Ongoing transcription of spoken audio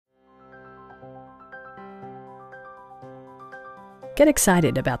Get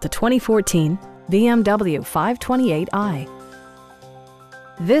excited about the 2014 BMW 528i.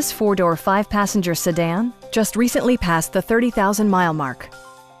 This four-door, five-passenger sedan just recently passed the 30,000-mile mark.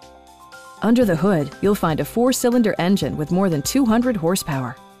 Under the hood, you'll find a four-cylinder engine with more than 200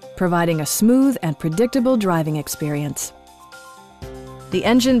 horsepower, providing a smooth and predictable driving experience. The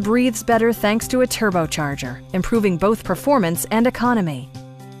engine breathes better thanks to a turbocharger, improving both performance and economy.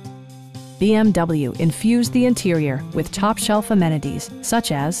 BMW infused the interior with top-shelf amenities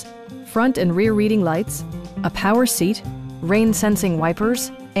such as front and rear reading lights, a power seat, rain-sensing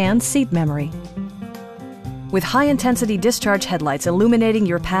wipers, and seat memory. With high-intensity discharge headlights illuminating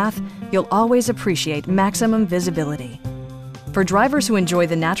your path, you'll always appreciate maximum visibility. For drivers who enjoy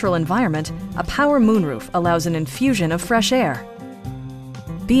the natural environment, a power moonroof allows an infusion of fresh air.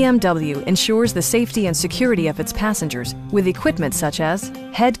 BMW ensures the safety and security of its passengers with equipment such as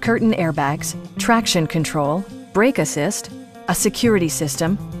head curtain airbags, traction control, brake assist, a security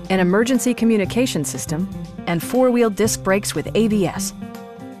system, an emergency communication system, and four-wheel disc brakes with ABS.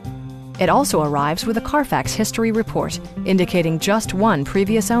 It also arrives with a Carfax history report indicating just one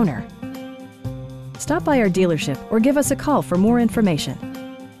previous owner. Stop by our dealership or give us a call for more information.